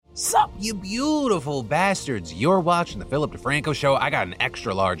Sup, you beautiful bastards. You're watching the Philip DeFranco Show. I got an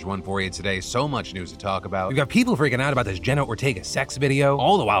extra large one for you today. So much news to talk about. We've got people freaking out about this Jenna Ortega sex video.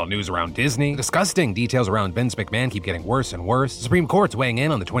 All the wild news around Disney. Disgusting details around Vince McMahon keep getting worse and worse. The Supreme Court's weighing in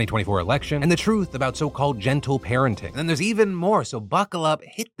on the 2024 election. And the truth about so-called gentle parenting. And then there's even more, so buckle up,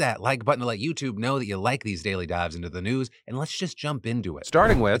 hit that like button to let YouTube know that you like these daily dives into the news, and let's just jump into it.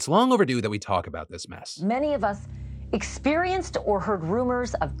 Starting with, it's long overdue that we talk about this mess. Many of us experienced or heard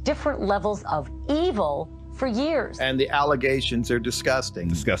rumors of different levels of evil for years. And the allegations are disgusting.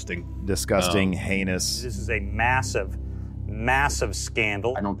 Disgusting, heinous. This is a massive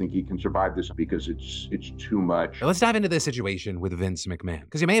scandal. I don't think he can survive this because it's too much. Now let's dive into this situation with Vince McMahon,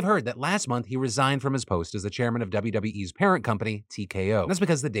 because you may have heard that last month he resigned from his post as the chairman of WWE's parent company, TKO. And that's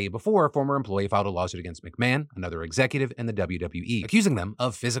because the day before, a former employee filed a lawsuit against McMahon, another executive, and the WWE, accusing them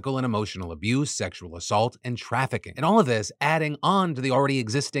of physical and emotional abuse, sexual assault, and trafficking. And all of this adding on to the already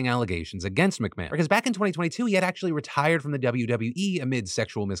existing allegations against McMahon, because back in 2022, he had actually retired from the WWE amid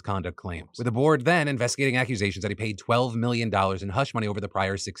sexual misconduct claims, with the board then investigating accusations that he paid $12 million in hush money over the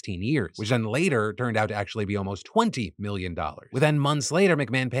prior 16 years, which then later turned out to actually be almost $20 million. With then months later,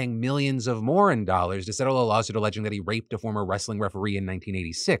 McMahon paying millions of more in dollars to settle a lawsuit alleging that he raped a former wrestling referee in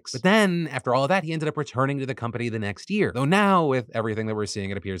 1986. But then, after all of that, he ended up returning to the company the next year. Though now, with everything that we're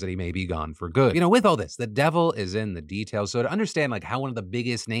seeing, it appears that he may be gone for good. With all this, the devil is in the details. So to understand how one of the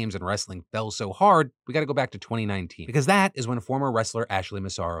biggest names in wrestling fell so hard, we gotta go back to 2019. Because that is when former wrestler Ashley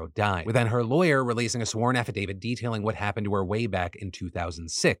Massaro died, with then her lawyer releasing a sworn affidavit detailing what happened to her way back in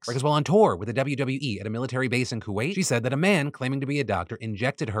 2006. Because while on tour with the WWE at a military base in Kuwait, she said that a man claiming to be a doctor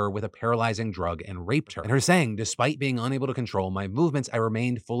injected her with a paralyzing drug and raped her. And her saying, despite being unable to control my movements, I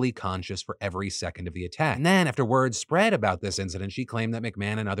remained fully conscious for every second of the attack. And then after word spread about this incident, she claimed that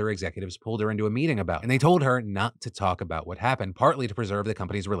McMahon and other executives pulled her into a meeting about it. And they told her not to talk about what happened, partly to preserve the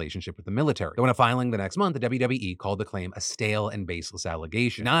company's relationship with the military. Though in a filing the next month, the WWE called the claim a stale and baseless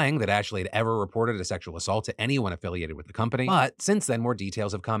allegation, denying that Ashley had ever reported a sexual assault to anyone affiliated with the company. But since then, more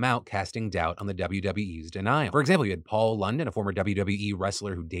details have come out, casting doubt on the WWE's denial. For example, you had Paul London, a former WWE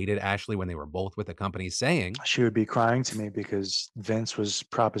wrestler who dated Ashley when they were both with the company, saying, "She would be crying to me because Vince was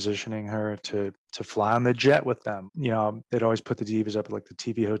propositioning her to fly on the jet with them. They'd always put the divas up at the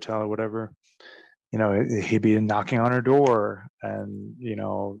TV hotel or whatever. He'd be knocking on her door and,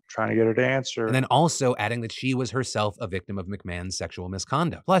 trying to get her to answer." And then also adding that she was herself a victim of McMahon's sexual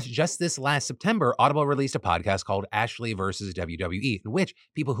misconduct. Plus, just this last September, Audible released a podcast called Ashley versus WWE, in which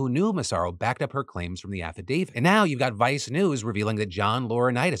people who knew Massaro backed up her claims from the affidavit. And now you've got Vice News revealing that John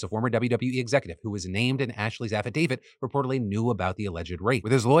Laurinaitis, a former WWE executive who was named in Ashley's affidavit, reportedly knew about the alleged rape,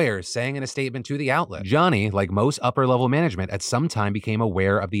 with his lawyer saying in a statement to the outlet, "Johnny, like most upper-level management, at some time became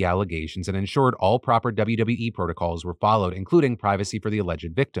aware of the allegations and ensured all proper WWE protocols were followed, including privacy for the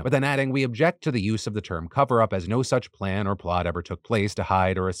alleged victim." But then adding, "We object to the use of the term cover-up as no such plan or plot ever took place to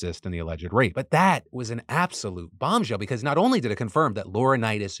hide or assist in the alleged rape." But that was an absolute bombshell, because not only did it confirm that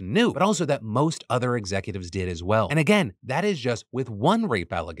Laurinaitis knew, but also that most other executives did as well. And again, that is just with one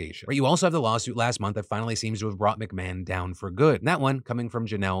rape allegation. Right? You also have the lawsuit last month that finally seems to have brought McMahon down for good. And that one coming from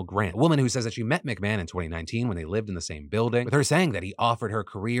Janelle Grant, a woman who says that she met McMahon in 2019 when they lived in the same building, with her saying that he offered her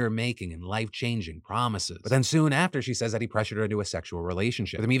career-making and life-changing promises. But then soon after, she says that he pressured her into a sexual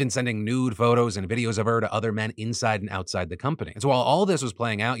relationship, with him even sending nude photos and videos of her to other men inside and outside the company. And so while all this was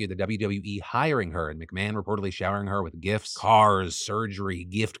playing out, you had the WWE hiring her and McMahon reportedly showering her with gifts, cars, surgery,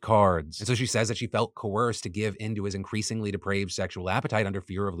 gift cards. And so she says that she felt coerced to give in to his increasingly depraved sexual appetite under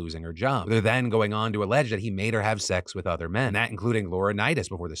fear of losing her job. They're then going on to allege that he made her have sex with other men, and that including Laurinaitis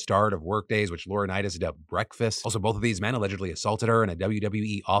before the start of workdays, which Laurinaitis dubbed breakfast. Also, both of these men allegedly assaulted her in a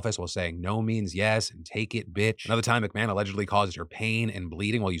WWE office while saying no means yes and take it, bitch. Another time, McMahon allegedly caused her pain and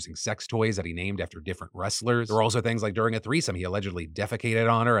bleeding while using sex toys that he named after different wrestlers. There were also things like during a threesome, he allegedly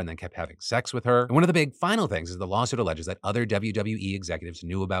defecated on her and then kept having sex with her. And one of the big final things is the lawsuit alleges that other WWE executives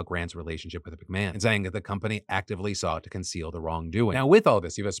knew about Grant's relationship with McMahon, and saying that the company actively sought to conceal the wrongdoing. Now, with all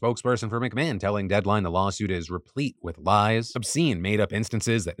this, you have a spokesperson for McMahon telling Deadline the lawsuit is replete with lies, obscene made-up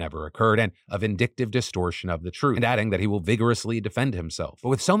instances that never occurred, and a vindictive distortion of the truth, and adding that he will vigorously defend himself. But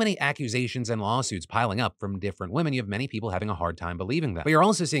with so many accusations and lawsuits piling up from different women, you have many people having a hard time believing that. But you're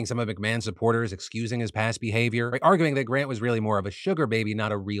also seeing some of McMahon's supporters excusing his past behavior, arguing that Grant was really more of a sugar baby,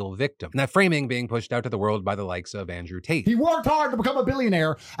 not a real victim. And that framing being pushed out to the world by the likes of Andrew Tate. He worked hard to become a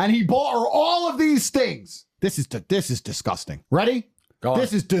billionaire, and he bought her all of these things. This is disgusting. Ready?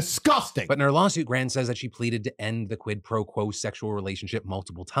 This is disgusting. But in her lawsuit, Grant says that she pleaded to end the quid pro quo sexual relationship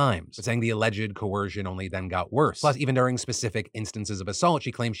multiple times, but saying the alleged coercion only then got worse. Plus, even during specific instances of assault,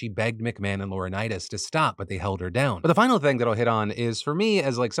 she claimed she begged McMahon and Laurinaitis to stop, but they held her down. But the final thing that I'll hit on is, for me,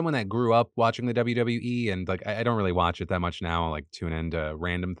 as like someone that grew up watching the WWE, and like I don't really watch it that much now, I like tune into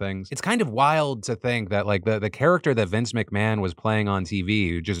random things. It's kind of wild to think that like the character that Vince McMahon was playing on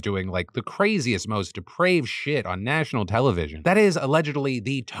TV, just doing like the craziest, most depraved shit on national television, that is allegedly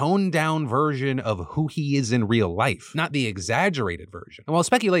the toned down version of who he is in real life, not the exaggerated version. And while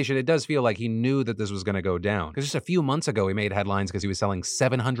speculation, it does feel like he knew that this was going to go down, because just a few months ago he made headlines because he was selling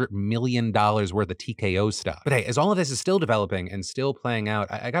 $700 million worth of TKO stock. But hey, as all of this is still developing and still playing out,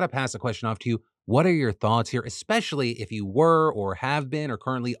 I gotta pass the question off to you. What are your thoughts here, especially if you were or have been or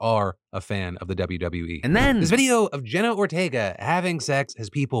currently are a fan of the WWE? And then this video of Jenna Ortega having sex has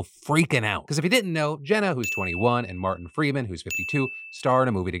people freaking out. Because if you didn't know, Jenna, who's 21, and Martin Freeman, who's 52, star in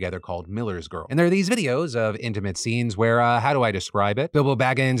a movie together called Miller's Girl. And there are these videos of intimate scenes where, how do I describe it? Bilbo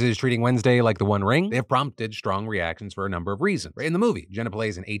Baggins is treating Wednesday like the One Ring. They have prompted strong reactions for a number of reasons. In the movie, Jenna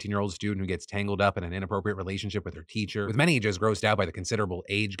plays an 18-year-old student who gets tangled up in an inappropriate relationship with her teacher, with many just grossed out by the considerable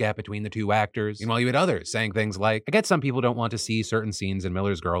age gap between the two actors. Meanwhile, you had others saying things like, I get some people don't want to see certain scenes in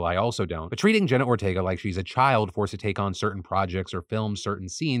Miller's Girl, I also don't, but treating Jenna Ortega like she's a child forced to take on certain projects or film certain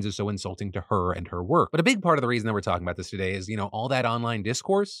scenes is so insulting to her and her work. But a big part of the reason that we're talking about this today is, all that online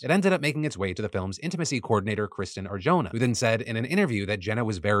discourse, it ended up making its way to the film's intimacy coordinator, Kristen Arjona, who then said in an interview that Jenna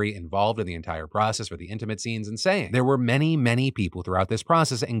was very involved in the entire process for the intimate scenes and saying, there were many, many people throughout this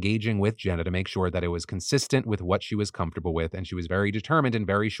process engaging with Jenna to make sure that it was consistent with what she was comfortable with, and she was very determined and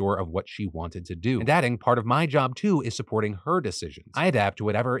very sure of what she wanted to do. And adding, part of my job too is supporting her decisions. I adapt to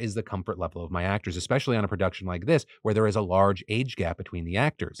whatever is the comfort level of my actors, especially on a production like this, where there is a large age gap between the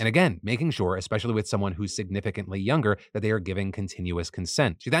actors. And again, making sure, especially with someone who's significantly younger, that they are giving continuous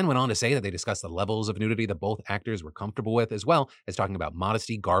consent. She then went on to say that they discussed the levels of nudity that both actors were comfortable with, as well as talking about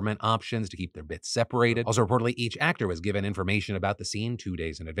modesty garment options to keep their bits separated. Also, reportedly, each actor was given information about the scene 2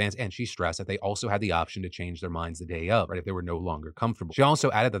 days in advance, and she stressed that they also had the option to change their minds the day of, if they were no longer comfortable. She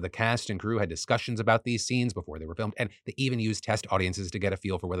also added that the cast and crew had discussions about these scenes before they were filmed, and they even used test audiences to get a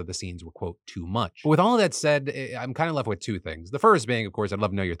feel for whether the scenes were, quote, too much. But with all of that said, I'm kind of left with two things. The first being, of course, I'd love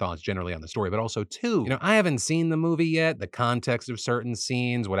to know your thoughts generally on the story, but also two, I haven't seen the movie yet, the context of certain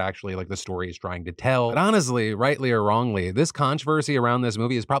scenes, what actually the story is trying to tell. But honestly, rightly or wrongly, this controversy around this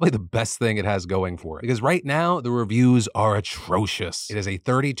movie is probably the best thing it has going for it. Because right now, the reviews are atrocious. It is a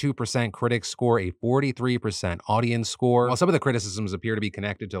 32% critic score, a 43% audience score. While some of the criticisms appear to be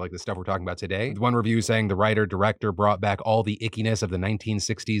connected to the stuff we're talking about today, with one review saying the writer-director brought back all the ickiness of the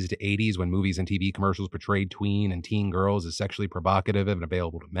 1960s to 80s when movies and TV commercials portrayed tween and teen girls as sexually provocative and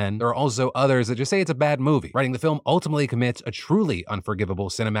available to men. There are also others that just say it's a bad movie, writing the film ultimately commits a truly unforgivable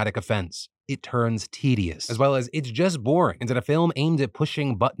cinematic offense. It turns tedious, as well as it's just boring. And in a film aimed at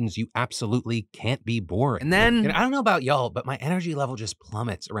pushing buttons, you absolutely can't be boring. And then, I don't know about y'all, but my energy level just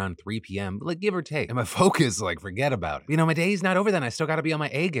plummets around 3 p.m., give or take. And my focus, forget about it. My day's not over then. I still gotta be on my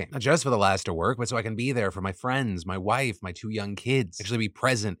A game. Not just for the last of work, but so I can be there for my friends, my wife, my 2 young kids. Actually be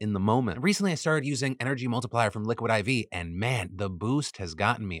present in the moment. And recently I started using Energy Multiplier from Liquid IV, and man, the boost has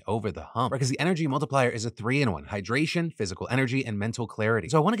gotten me over the hump. Because the Energy Multiplier is a 3-in-1. Hydration, physical energy, and mental clarity.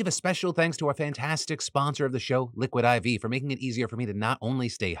 So I want to give a special thanks to our fantastic sponsor of the show, Liquid IV, for making it easier for me to not only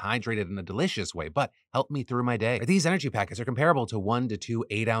stay hydrated in a delicious way, but help me through my day. These energy packets are comparable to 1 to 2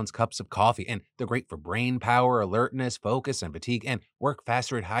 8-ounce cups of coffee, and they're great for brain power, alertness, focus, and fatigue, and work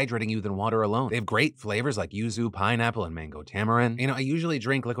faster at hydrating you than water alone. They have great flavors like yuzu, pineapple, and mango tamarind. I usually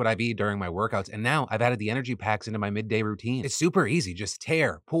drink Liquid IV during my workouts, and now I've added the energy packs into my midday routine. It's super easy. Just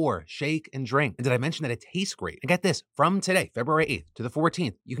tear, pour, shake, and drink. And did I mention that it tastes great? And get this, from today, February 8th to the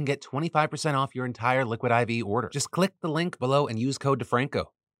 14th, you can get 25% off your entire Liquid IV order. Just click the link below and use code DeFranco.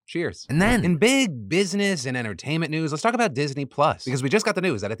 Cheers. And then, in big business and entertainment news, let's talk about Disney Plus. Because we just got the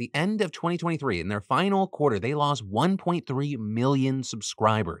news that at the end of 2023, in their final quarter, they lost 1.3 million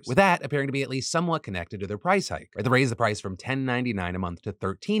subscribers. With that appearing to be at least somewhat connected to their price hike. They raised the price from $10.99 a month to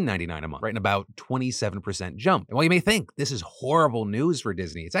 $13.99 a month, an about 27% jump. And while you may think this is horrible news for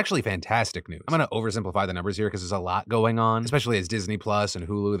Disney, it's actually fantastic news. I'm going to oversimplify the numbers here because there's a lot going on, especially as Disney Plus and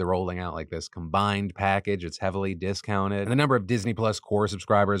Hulu, they're rolling out this combined package. It's heavily discounted. And the number of Disney Plus core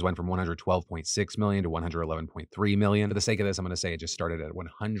subscribers subscribers went from 112.6 million to 111.3 million. For the sake of this, I'm going to say it just started at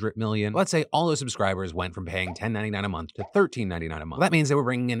 100 million. Let's say all those subscribers went from paying $10.99 a month to $13.99 a month. Well, that means they were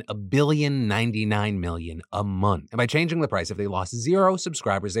bringing in $1,099,000,000 a month. And by changing the price, if they lost 0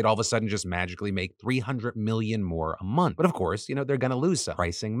 subscribers, they'd all of a sudden just magically make $300 million more a month. But of course, they're going to lose some.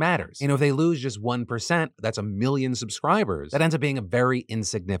 Pricing matters. If they lose just 1%, that's 1 million subscribers. That ends up being a very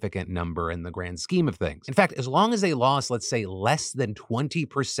insignificant number in the grand scheme of things. In fact, as long as they lost, let's say, less than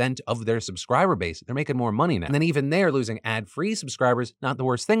 20% of their subscriber base, they're making more money now. And then even there, losing ad-free subscribers, not the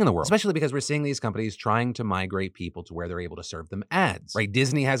worst thing in the world. Especially because we're seeing these companies trying to migrate people to where they're able to serve them ads. Right?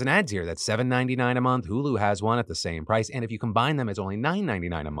 Disney has an ad tier that's $7.99 a month. Hulu has one at the same price. And if you combine them, it's only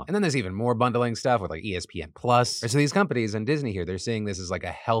 $9.99 a month. And then there's even more bundling stuff with like ESPN Plus. So these companies and Disney here, they're seeing this as like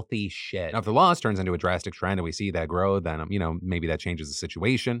a healthy shit. Now, if the loss turns into a drastic trend and we see that grow, then, maybe that changes the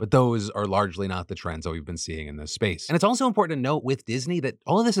situation. But those are largely not the trends that we've been seeing in this space. And it's also important to note with Disney that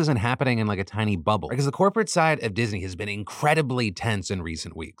all of this isn't happening in like a tiny bubble. Because the corporate side of Disney has been incredibly tense in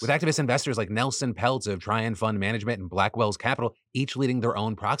recent weeks, with activist investors like Nelson Peltz of Trian Fund Management and Blackwell's Capital each leading their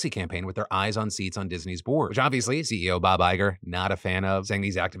own proxy campaign with their eyes on seats on Disney's board, which obviously CEO Bob Iger, not a fan of, saying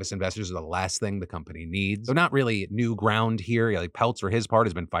these activist investors are the last thing the company needs. So not really new ground here. Like Peltz, for his part,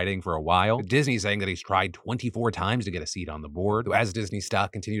 has been fighting for a while. But Disney's saying that he's tried 24 times to get a seat on the board. So as Disney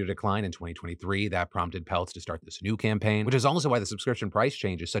stock continued to decline in 2023, that prompted Peltz to start this new campaign, which is also why the subscription price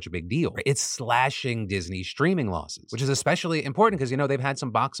change is such a big deal. Right? It's slashing Disney's streaming losses, which is especially important because, they've had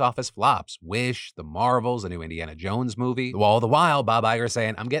some box office flops. Wish, The Marvels, the new Indiana Jones movie. All the while, Bob Iger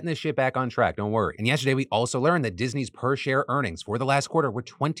saying, I'm getting this shit back on track, don't worry. And yesterday, we also learned that Disney's per-share earnings for the last quarter were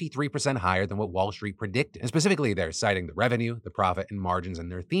 23% higher than what Wall Street predicted. And specifically, they're citing the revenue, the profit, and margins in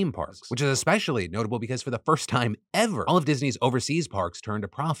their theme parks, which is especially notable because for the first time ever, all of Disney's overseas parks turned a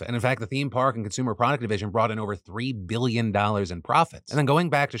profit. And in fact, the theme park and consumer product division brought in over $3 billion in profits. And then going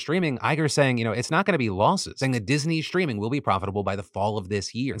back to streaming, Iger's saying, it's not going to be losses, saying that Disney streaming will be profitable by the fall of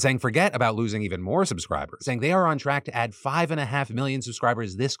this year, and saying forget about losing even more subscribers, saying they are on track to add 5.5 million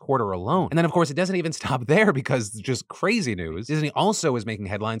subscribers this quarter alone. And then, of course, it doesn't even stop there because just crazy news. Disney also is making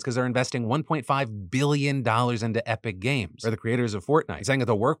headlines because they're investing $1.5 billion into Epic Games, or the creators of Fortnite, saying that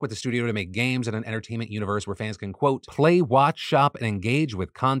they'll work with the studio to make games in an entertainment universe where fans can, quote, play, watch, shop, and engage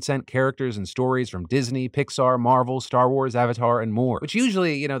with content, characters, and stories from Disney, Pixar, Marvel, Star Wars, Avatar, and more. Which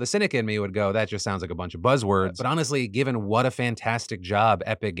usually, the cynic in me would go, that just sounds like a bunch of buzzwords. But honestly, given what a fantastic job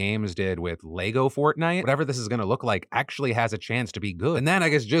Epic Games did with Lego Fortnite, whatever this is going to look like actually has a chance to be good. And then, I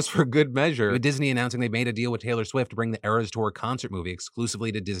guess, just for good measure, with Disney announcing they made a deal with Taylor Swift to bring the Eras Tour concert movie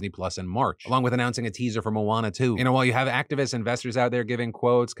exclusively to Disney Plus in March, along with announcing a teaser for Moana 2. While you have activist investors out there giving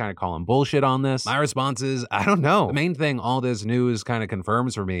quotes, kind of calling bullshit on this, my response is, I don't know. The main thing all this news kind of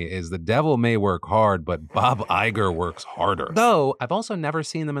confirms for me is the devil may work hard, but Bob Iger works harder. Though, I've also never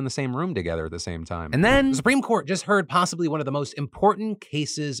seen them in the same room together at the same time. And then, the Supreme Court just heard possibly one of the most important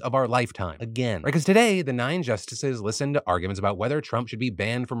cases of our lifetime. Again. Because today, the 9 justices listened to arguments about whether Trump should be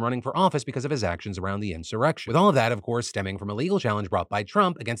banned from running for office because of his actions around the insurrection. With all of that, of course, stemming from a legal challenge brought by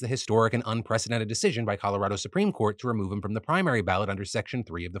Trump against the historic and unprecedented decision by Colorado's Supreme Court to remove him from the primary ballot under Section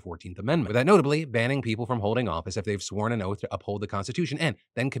 3 of the 14th Amendment. With that notably banning people from holding office if they've sworn an oath to uphold the Constitution and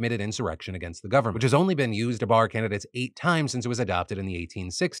then committed insurrection against the government, which has only been used to bar candidates 8 times since it was adopted in the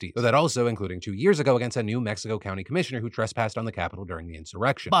 1860s. Though that also including 2 years ago against a New Mexico County commissioner who trespassed on the Capitol during the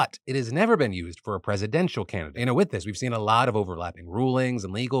insurrection. But it has never been used for a presidential candidate. With this, we've seen a lot of overlapping rulings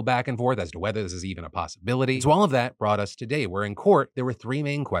and legal back and forth as to whether this is even a possibility. So all of that brought us today, where in court, there were 3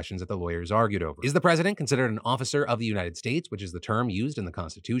 main questions that the lawyers argued over. Is the president considered an officer of the United States, which is the term used in the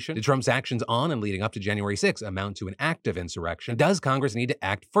Constitution? Did Trump's actions on and leading up to January 6th amount to an act of insurrection? Does Congress need to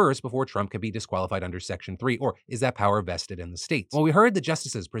act first before Trump can be disqualified under Section 3, or is that power vested in the states? Well, we heard the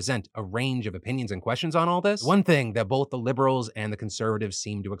justices present a range of opinions and questions on all this. One thing that both the liberals and the conservatives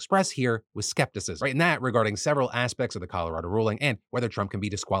seemed to express here was skepticism, right? And that regarding several aspects of the Colorado ruling and whether Trump can be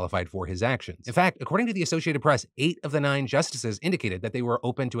disqualified for his actions. In fact, according to the Associated Press, 8 of the 9 justices indicated that they were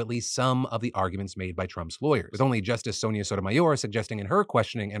open to at least some of the arguments made by Trump's lawyers, with only Justice Sonia Sotomayor suggesting in her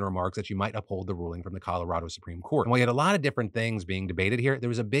questioning and remarks that she might uphold the ruling from the Colorado Supreme Court. And while you had a lot of different things being debated here, there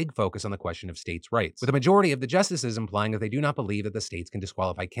was a big focus on the question of states' rights, with a majority of the justices implying that they do not believe that the states can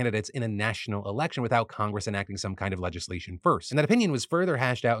disqualify candidates in a national election without Congress enacting some kind of legislation first. And that opinion was further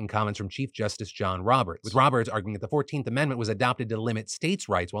hashed out in comments from Chief Justice John Roberts, with Roberts arguing that the 14th Amendment was adopted to limit states'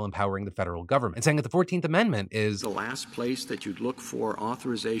 rights while empowering the federal government, and saying that the 14th Amendment is the last place that you'd look for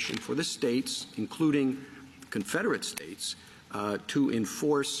authorization for the states, including Confederate states, to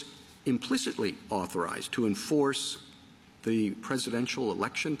enforce, implicitly authorized, to enforce the presidential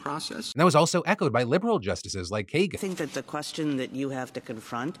election process. And that was also echoed by liberal justices like Kagan. I think that the question that you have to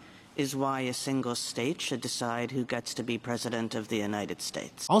confront is why a single state should decide who gets to be president of the United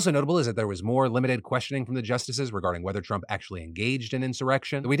States. Also notable is that there was more limited questioning from the justices regarding whether Trump actually engaged in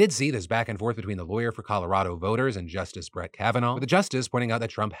insurrection. We did see this back and forth between the lawyer for Colorado voters and Justice Brett Kavanaugh, with the justice pointing out that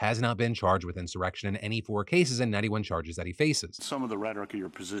Trump has not been charged with insurrection in any 4 cases and 91 charges that he faces. Some of the rhetoric of your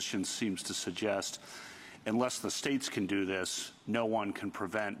position seems to suggest unless the states can do this, no one can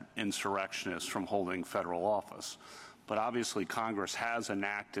prevent insurrectionists from holding federal office. But obviously, Congress has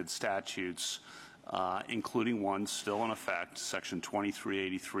enacted statutes, including one still in effect, Section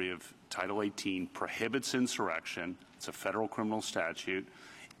 2383 of Title 18, prohibits insurrection. It's a federal criminal statute.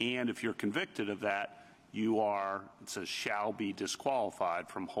 And if you're convicted of that, it says, shall be disqualified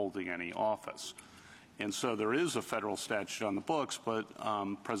from holding any office. And so there is a federal statute on the books, but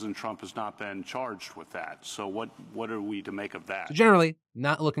President Trump has not been charged with that. So what are we to make of that? So generally,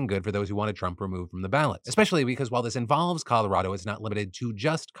 not looking good for those who wanted Trump removed from the ballot, especially because while this involves Colorado, it's not limited to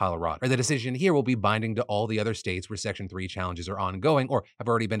just Colorado. Or the decision here will be binding to all the other states where Section 3 challenges are ongoing or have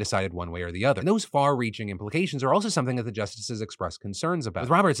already been decided one way or the other. And those far-reaching implications are also something that the justices expressed concerns about, with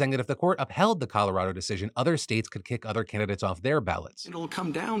Roberts saying that if the court upheld the Colorado decision, other states could kick other candidates off their ballots. It'll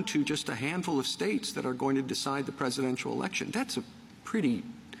come down to just a handful of states that are going to decide the presidential election. That's a pretty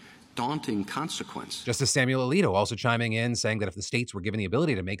daunting consequence. Justice Samuel Alito also chiming in, saying that if the states were given the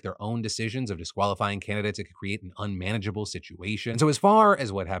ability to make their own decisions of disqualifying candidates, it could create an unmanageable situation. And so as far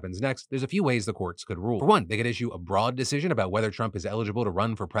as what happens next, there's a few ways the courts could rule. For one, they could issue a broad decision about whether Trump is eligible to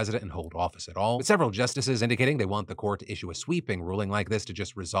run for president and hold office at all, with several justices indicating they want the court to issue a sweeping ruling like this to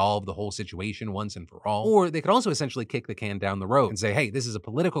just resolve the whole situation once and for all. Or they could also essentially kick the can down the road and say, hey, this is a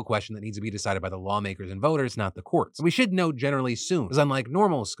political question that needs to be decided by the lawmakers and voters, not the courts. And we should note generally soon, because unlike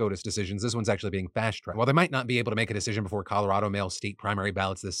normal SCOTUS decisions, this one's actually being fast-tracked. While they might not be able to make a decision before Colorado mails state primary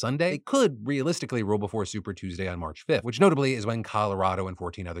ballots this Sunday, they could realistically rule before Super Tuesday on March 5th, which notably is when Colorado and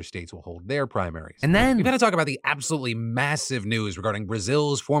 14 other states will hold their primaries. And then we've got to talk about the absolutely massive news regarding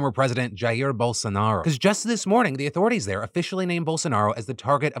Brazil's former president Jair Bolsonaro. Because just this morning, the authorities there officially named Bolsonaro as the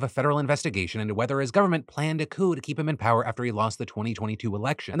target of a federal investigation into whether his government planned a coup to keep him in power after he lost the 2022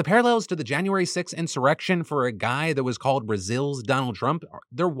 election. And the parallels to the January 6th insurrection for a guy that was called Brazil's Donald Trump,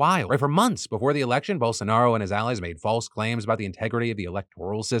 they're wild. Right, for months before the election, Bolsonaro and his allies made false claims about the integrity of the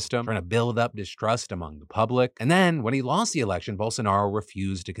electoral system, trying to build up distrust among the public. And then, when he lost the election, Bolsonaro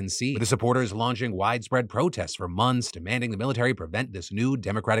refused to concede, with the supporters launching widespread protests for months, demanding the military prevent this new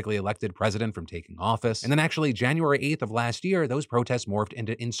democratically elected president from taking office. And then actually, January 8th of last year, those protests morphed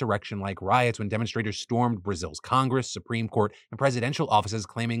into insurrection-like riots when demonstrators stormed Brazil's Congress, Supreme Court, and presidential offices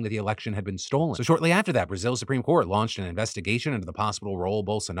claiming that the election had been stolen. So shortly after that, Brazil's Supreme Court launched an investigation into the possible role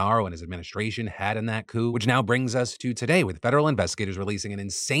Bolsonaro and his administration had in that coup, which now brings us to today, with federal investigators releasing an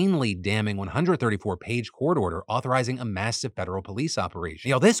insanely damning 134-page court order authorizing a massive federal police operation.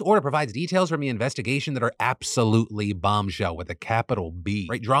 Now, this order provides details from the investigation that are absolutely bombshell with a capital B.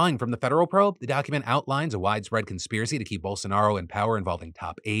 Right, drawing from the federal probe, the document outlines a widespread conspiracy to keep Bolsonaro in power involving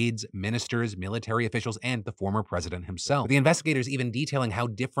top aides, ministers, military officials, and the former president himself. With the investigators even detailing how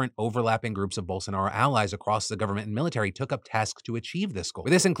different overlapping groups of Bolsonaro allies across the government and military took up tasks to achieve this goal.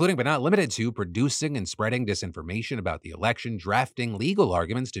 With this including, but not limited to, producing and spreading disinformation about the election, drafting legal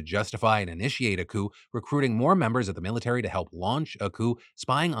arguments to justify and initiate a coup, recruiting more members of the military to help launch a coup,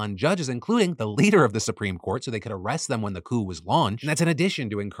 spying on judges, including the leader of the Supreme Court, so they could arrest them when the coup was launched. And that's in addition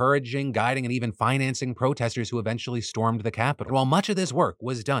to encouraging, guiding, and even financing protesters who eventually stormed the Capitol. And while much of this work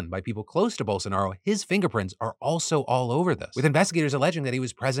was done by people close to Bolsonaro, his fingerprints are also all over this, with investigators alleging that he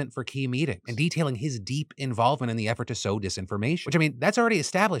was present for key meetings and detailing his deep involvement in the effort to sow disinformation. Which, I mean, that's already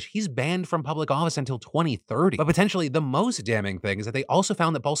established. He's banned from public office until 2030. But potentially the most damning thing is that they also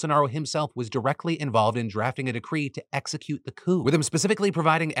found that Bolsonaro himself was directly involved in drafting a decree to execute the coup, with him specifically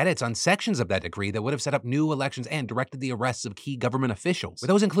providing edits on sections of that decree that would have set up new elections and directed the arrests of key government officials, with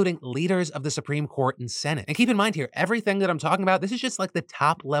those including leaders of the Supreme Court and Senate. And keep in mind here, everything that I'm talking about, this is just like the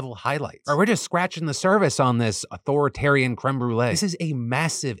top level highlights. Or we're just scratching the surface on this authoritarian creme brulee. This is a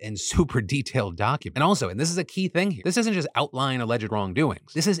massive and super detailed document. And also, and this is a key thing here, this doesn't just outline alleged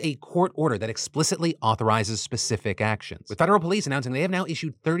wrongdoings. This is a court order that explicitly authorizes specific actions, with federal police announcing they have now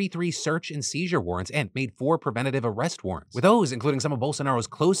issued 33 search and seizure warrants and made 4 preventative arrest warrants, with those including some of Bolsonaro's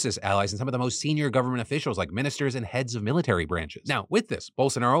closest allies and some of the most senior government officials like ministers and heads of military branches. Now, with this,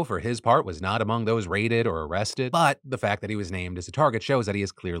 Bolsonaro, for his part, was not among those raided or arrested, but the fact that he was named as a target shows that he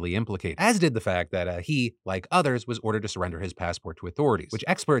is clearly implicated, as did the fact that he, like others, was ordered to surrender his passport to authorities, which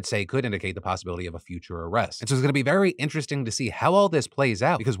experts say could indicate the possibility of a future arrest. And so it's going to be very interesting to see how all this plays plays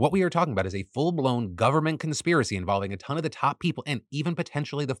out, because what we are talking about is a full-blown government conspiracy involving a ton of the top people and even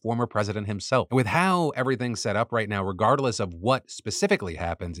potentially the former president himself. And with how everything's set up right now, regardless of what specifically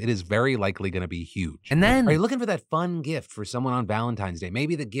happens, it is very likely going to be huge. And then, are you looking for that fun gift for someone on Valentine's Day?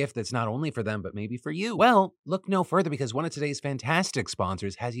 Maybe the gift that's not only for them, but maybe for you. Well, look no further, because one of today's fantastic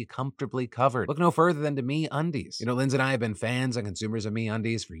sponsors has you comfortably covered. Look no further than to MeUndies. You know, Lindsay and I have been fans and consumers of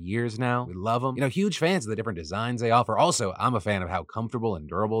MeUndies for years now. We love them. You know, huge fans of the different designs they offer. Also, I'm a fan of how comfortable and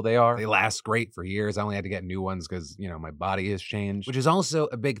durable they are. They last great for years. I only had to get new ones because, you know, my body has changed, which is also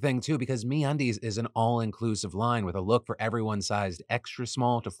a big thing too, because MeUndies is an all-inclusive line with a look for everyone sized extra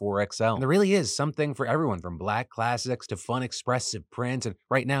small to 4XL. And there really is something for everyone, from black classics to fun expressive prints. And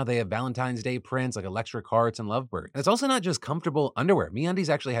right now they have Valentine's Day prints like electric hearts and lovebirds. And it's also not just comfortable underwear. MeUndies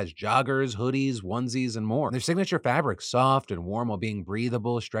actually has joggers, hoodies, onesies, and more. And their signature fabric's soft and warm while being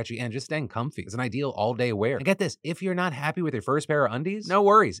breathable, stretchy, and just staying comfy. It's an ideal all-day wear. And get this, if you're not happy with your first pair of undies, no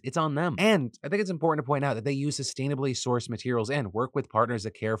worries, it's on them. And I think it's important to point out that they use sustainably sourced materials and work with partners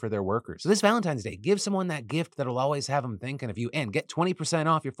that care for their workers. So this Valentine's Day, give someone that gift that'll always have them thinking of you, and get 20%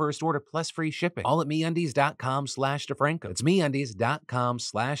 off your first order plus free shipping. All at MeUndies.com/DeFranco. It's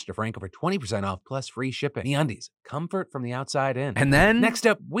MeUndies.com/DeFranco for 20% off plus free shipping. MeUndies, comfort from the outside in. And then, next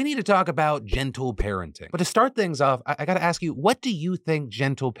up, we need to talk about gentle parenting. But to start things off, I gotta ask you, what do you think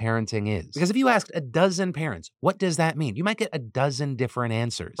gentle parenting is? Because if you asked a dozen parents, what does that mean? You might get a dozen different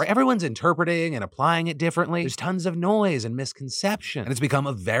answers. Right? Everyone's interpreting and applying it differently. There's tons of noise and misconception. And it's become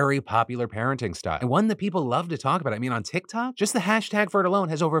a very popular parenting style, and one that people love to talk about. I mean, on TikTok, just the hashtag for it alone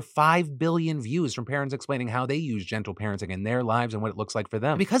has over 5 billion views from parents explaining how they use gentle parenting in their lives and what it looks like for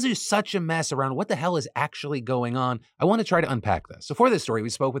them. And because there's such a mess around what the hell is actually going on, I want to try to unpack this. So for this story, we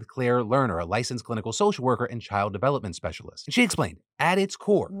spoke with Claire Lerner, a licensed clinical social worker and child development specialist. And she explained, at its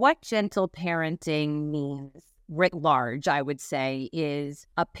core, what gentle parenting means, writ large, I would say, is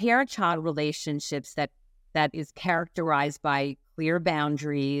a parent-child relationships that is characterized by clear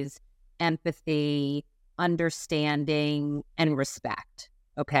boundaries, empathy, understanding, and respect,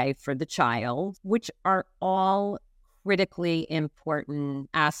 okay, for the child, which are all critically important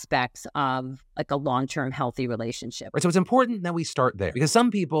aspects of like a long-term healthy relationship. Right, so it's important that we start there, because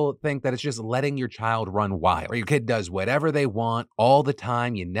some people think that it's just letting your child run wild, or your kid does whatever they want all the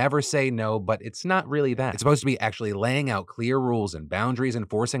time, you never say no, but it's not really that. It's supposed to be actually laying out clear rules and boundaries,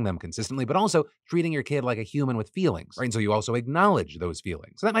 enforcing them consistently, but also treating your kid like a human with feelings, right? And so you also acknowledge those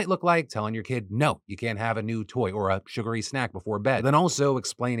feelings. So that might look like telling your kid, no, you can't have a new toy or a sugary snack before bed, but then also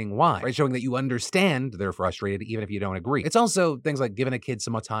explaining why, right? Showing that you understand they're frustrated even if you don't agree. It's also things like giving a kid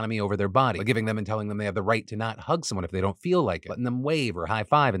some autonomy over their body, like giving them and telling them they have the right to not hug someone if they don't feel like it, letting them wave or high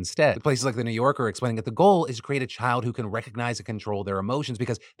five instead. With places like the New Yorker explaining that the goal is to create a child who can recognize and control their emotions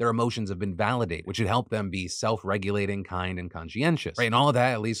because their emotions have been validated, which should help them be self-regulating, kind, and conscientious. Right? And all of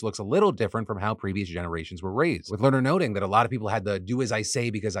that at least looks a little different from how previous generations were raised. With Lerner noting that a lot of people had the do as I say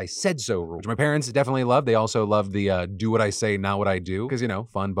because I said so rule, which my parents definitely loved. They also loved the do what I say, not what I do, because, you know,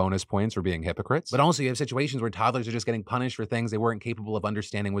 fun bonus points for being hypocrites. But also you have situations where toddlers are just getting punished for things they weren't capable of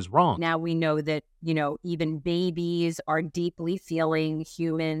understanding was wrong. Now we know that, you know, even babies are deeply feeling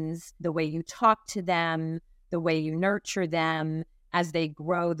humans. The way you talk to them, the way you nurture them as they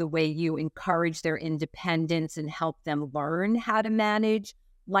grow, the way you encourage their independence and help them learn how to manage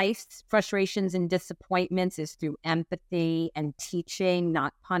life's frustrations and disappointments is through empathy and teaching,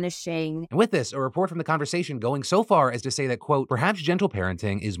 not punishing. And with this, a report from The Conversation going so far as to say that, quote, perhaps gentle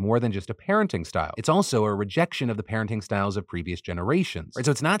parenting is more than just a parenting style. It's also a rejection of the parenting styles of previous generations. Right?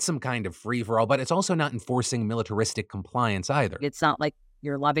 So it's not some kind of free-for-all, but it's also not enforcing militaristic compliance either. It's not like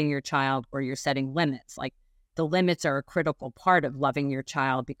you're loving your child or you're setting limits. Like, the limits are a critical part of loving your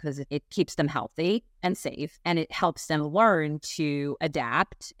child because it keeps them healthy and safe, and it helps them learn to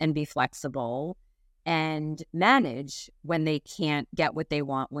adapt and be flexible and manage when they can't get what they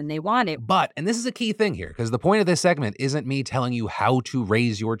want when they want it. But, and this is a key thing here, because the point of this segment isn't me telling you how to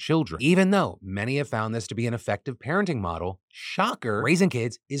raise your children. Even though many have found this to be an effective parenting model, shocker, raising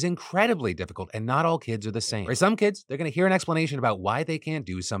kids is incredibly difficult, and not all kids are the same. For some kids, they're going to hear an explanation about why they can't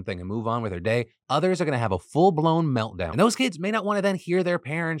do something and move on with their day. Others are going to have a full-blown meltdown. And those kids may not want to then hear their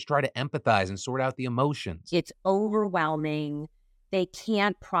parents try to empathize and sort out the emotions. It's overwhelming. They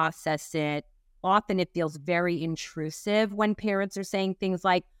can't process it. Often it feels very intrusive when parents are saying things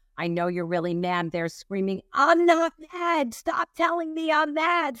like, I know you're really mad. They're screaming, I'm not mad. Stop telling me I'm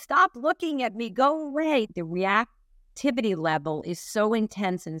mad. Stop looking at me. Go away. The reactivity level is so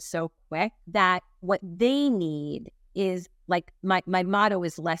intense and so quick that what they need is, like, my motto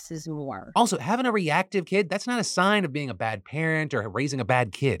is less is more. Also, having a reactive kid, that's not a sign of being a bad parent or raising a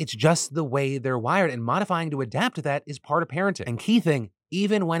bad kid. It's just the way they're wired, and modifying to adapt to that is part of parenting. And key thing,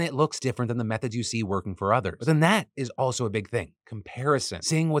 even when it looks different than the methods you see working for others. But then that is also a big thing. Comparison.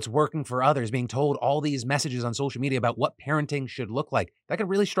 Seeing what's working for others, being told all these messages on social media about what parenting should look like, that could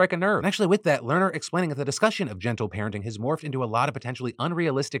really strike a nerve. And actually with that, Lerner explaining that the discussion of gentle parenting has morphed into a lot of potentially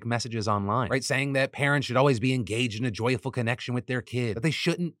unrealistic messages online, right? Saying that parents should always be engaged in a joyful connection with their kid, that they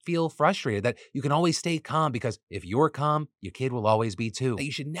shouldn't feel frustrated, that you can always stay calm because if you're calm, your kid will always be too, that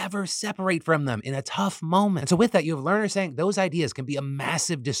you should never separate from them in a tough moment. And so with that, you have Lerner saying those ideas can be a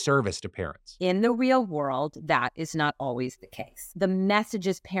massive disservice to parents. In the real world, that is not always the case. The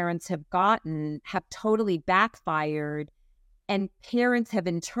messages parents have gotten have totally backfired, and parents have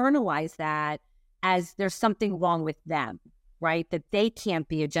internalized that as there's something wrong with them, right? That they can't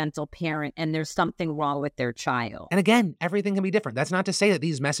be a gentle parent and there's something wrong with their child. And again, everything can be different. That's not to say that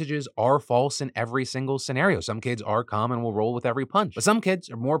these messages are false in every single scenario. Some kids are calm and will roll with every punch, but some kids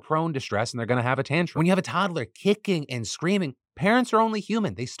are more prone to stress and they're going to have a tantrum. When you have a toddler kicking and screaming, parents are only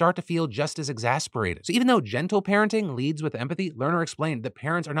human. They start to feel just as exasperated. So even though gentle parenting leads with empathy, Lerner explained that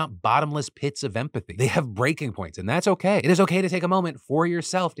parents are not bottomless pits of empathy. They have breaking points, and that's okay. It is okay to take a moment for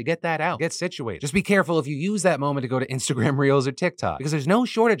yourself to get that out, get situated. Just be careful if you use that moment to go to Instagram Reels or TikTok, because there's no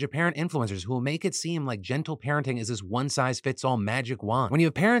shortage of parent influencers who will make it seem like gentle parenting is this one-size-fits-all magic wand. When you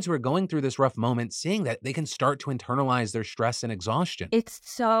have parents who are going through this rough moment, seeing that, they can start to internalize their stress and exhaustion. It's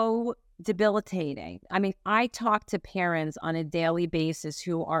so debilitating. I mean, I talk to parents on a daily basis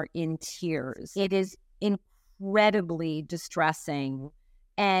who are in tears. It is incredibly distressing,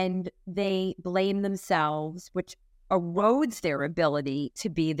 and they blame themselves, which erodes their ability to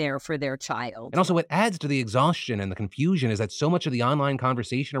be there for their child. And also what adds to the exhaustion and the confusion is that so much of the online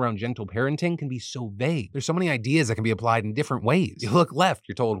conversation around gentle parenting can be so vague. There's so many ideas that can be applied in different ways. You look left,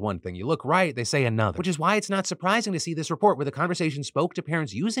 you're told one thing. You look right, they say another. Which is why it's not surprising to see this report where the conversation spoke to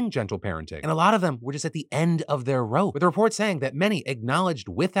parents using gentle parenting. And a lot of them were just at the end of their rope, with the report saying that many acknowledged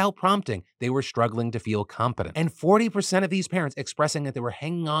without prompting they were struggling to feel competent. And 40% of these parents expressing that they were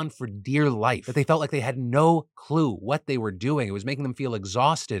hanging on for dear life, that they felt like they had no clue what they were doing. It was making them feel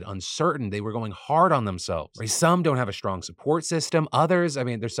exhausted, uncertain. They were going hard on themselves. Right? Some don't have a strong support system. Others,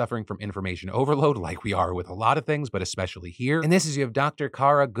 they're suffering from information overload, like we are with a lot of things, but especially here. And this is, you have Dr.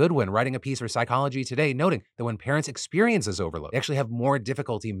 Cara Goodwin writing a piece for Psychology Today, noting that when parents experience this overload, they actually have more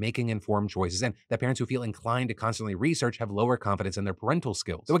difficulty making informed choices, and that parents who feel inclined to constantly research have lower confidence in their parental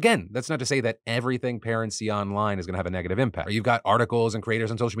skills. So again, that's not to say that everything parents see online is going to have a negative impact. Or you've got articles and creators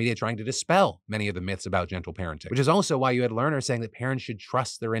on social media trying to dispel many of the myths about gentle parenting, which is also why you had Lerner saying that parents should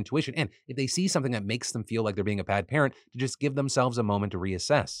trust their intuition, and if they see something that makes them feel like they're being a bad parent, to just give themselves a moment to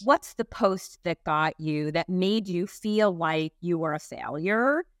reassess. What's the post that got you, that made you feel like you were a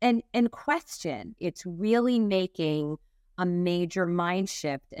failure? And question. It's really making a major mind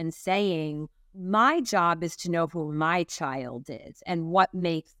shift and saying, my job is to know who my child is and what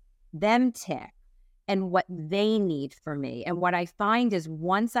makes them tick and what they need from me. And what I find is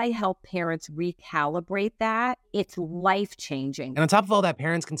once I help parents recalibrate that, it's life-changing. And on top of all that,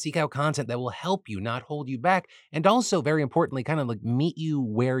 parents can seek out content that will help you, not hold you back, and also, very importantly, kind of like meet you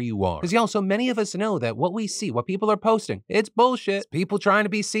where you are. Because, so many of us know that what we see, what people are posting, it's bullshit. It's people trying to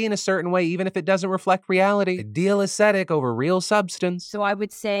be seen a certain way, even if it doesn't reflect reality. Ideal aesthetic over real substance. So I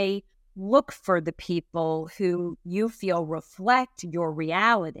would say, look for the people who you feel reflect your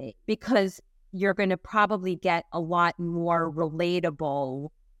reality, because you're going to probably get a lot more relatable,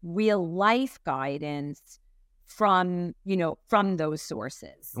 real life guidance from those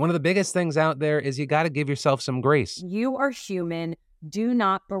sources. One of the biggest things out there is you got to give yourself some grace. You are human. Do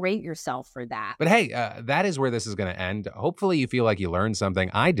not berate yourself for that. But hey, that is where this is going to end. Hopefully you feel like you learned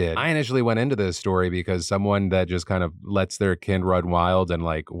something. I did. I initially went into this story because someone that just kind of lets their kid run wild and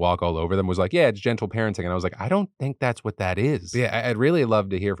like walk all over them was like, yeah, it's gentle parenting. And I was like, I don't think that's what that is. But yeah, I'd really love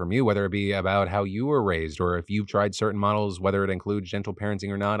to hear from you, whether it be about how you were raised or if you've tried certain models, whether it includes gentle parenting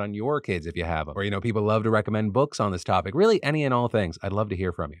or not on your kids if you have them. Or, people love to recommend books on this topic. Really, any and all things. I'd love to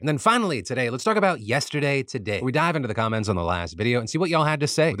hear from you. And then finally today, let's talk about yesterday today. We dive into the comments on the last video and see what y'all had to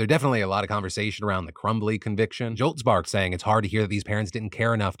say. There's definitely a lot of conversation around the Crumbly conviction. Joltsbark saying it's hard to hear that these parents didn't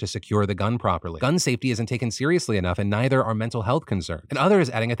care enough to secure the gun properly. Gun safety isn't taken seriously enough, and neither are mental health concerns. And others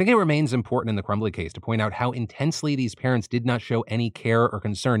adding, I think it remains important in the Crumbly case to point out how intensely these parents did not show any care or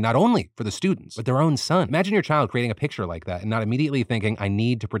concern, not only for the students, but their own son. Imagine your child creating a picture like that and not immediately thinking, I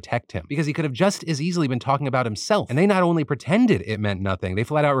need to protect him, because he could have just as easily been talking about himself. And they not only pretended it meant nothing, they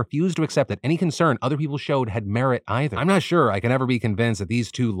flat out refused to accept that any concern other people showed had merit either. I'm not sure I can ever be convinced that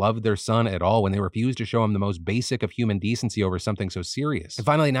these two loved their son at all when they refused to show him the most basic of human decency over something so serious. And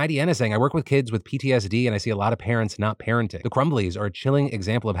finally, Nidiana is saying, I work with kids with PTSD and I see a lot of parents not parenting. The Crumbleys are a chilling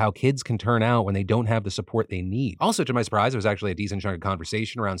example of how kids can turn out when they don't have the support they need. Also, to my surprise, there was actually a decent chunk of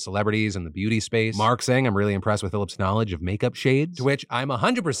conversation around celebrities and the beauty space. Mark saying, I'm really impressed with Philip's knowledge of makeup shades, to which I'm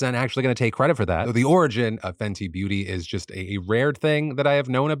 100% actually going to take credit for that. Though the origin of Fenty Beauty is just a rare thing that I have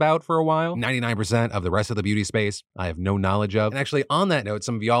known about for a while. 99% of the rest of the beauty space, I have no knowledge of. And actually, on that note,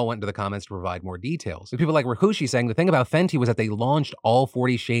 some of y'all went into the comments to provide more details. With people like Rakushi saying the thing about Fenty was that they launched all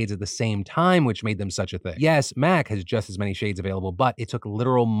 40 shades at the same time, which made them such a thing. Yes, MAC has just as many shades available, but it took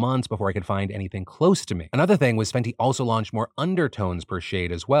literal months before I could find anything close to me. Another thing was Fenty also launched more undertones per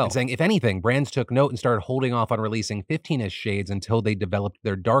shade as well, and saying, if anything, brands took note and started holding off on releasing 15-ish shades until they developed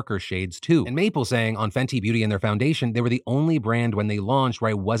their darker shades too. And Maple saying, on Fenty Beauty and their foundation, they were the only brand when they launched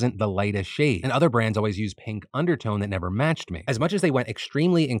where I wasn't the lightest shade, and other brands always used pink undertone that never matched me. As much as they went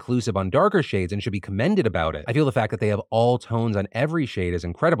extremely inclusive on darker shades and should be commended about it, I feel the fact that they have all tones on every shade is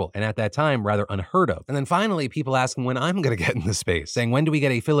incredible, and at that time, rather unheard of. And then finally, people asking when I'm gonna get in the space, saying, when do we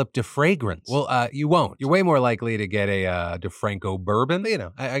get a Philip de fragrance? Well, you won't. You're way more likely to get a DeFranco bourbon. But, you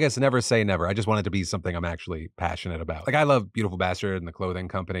know, I guess never say never. I just want it to be something I'm actually passionate about. Like, I love Beautiful Bastard and the clothing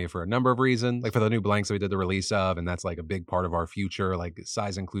company for a number of reasons. Like for the new blanks that we did the release of, and that's like a big part of our future, like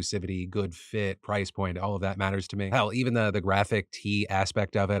size inclusivity, good fit, price point, all of that matters to me. Hell, even the graphic tee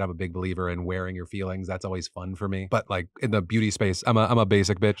aspect of it, I'm a big believer in wearing your feelings. That's always fun for me. But like in the beauty space, I'm a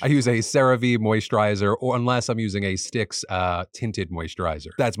basic bitch. I use a CeraVe moisturizer, or unless I'm using a Styx tinted moisturizer.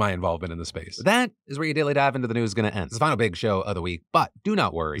 That's my involvement in the space. But that is where your daily dive into the news is going to end. It's the final big show of the week, but do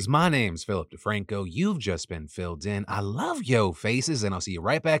not worry, because my name's Philip DeFranco. You've just been filled in. I love yo faces, and I'll see you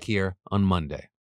right back here on Monday.